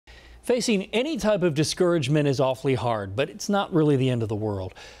Facing any type of discouragement is awfully hard, but it's not really the end of the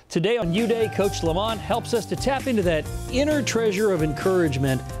world. Today on YouDay, Coach LaMonte helps us to tap into that inner treasure of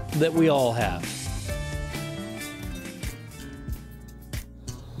encouragement that we all have.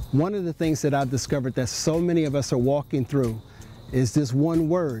 One of the things that I've discovered that so many of us are walking through is this one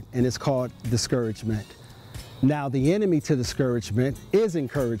word, and it's called discouragement. Now, the enemy to discouragement is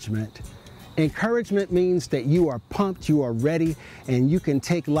encouragement. Encouragement means that you are pumped, you are ready, and you can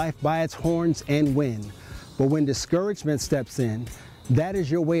take life by its horns and win. But when discouragement steps in, that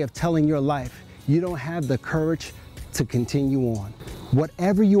is your way of telling your life you don't have the courage to continue on.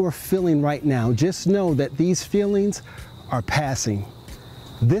 Whatever you are feeling right now, just know that these feelings are passing.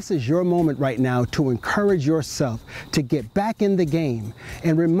 This is your moment right now to encourage yourself to get back in the game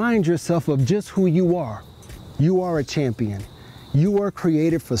and remind yourself of just who you are. You are a champion. You are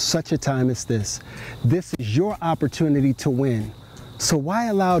created for such a time as this. This is your opportunity to win. So why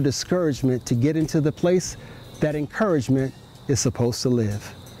allow discouragement to get into the place that encouragement is supposed to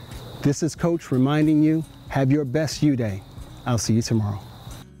live? This is Coach reminding you, have your best YouDay. I'll see you tomorrow.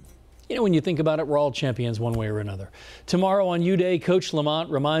 You know, when you think about it, we're all champions one way or another. Tomorrow on YouDay, Coach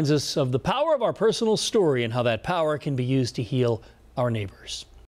LaMonte reminds us of the power of our personal story and how that power can be used to heal our neighbors.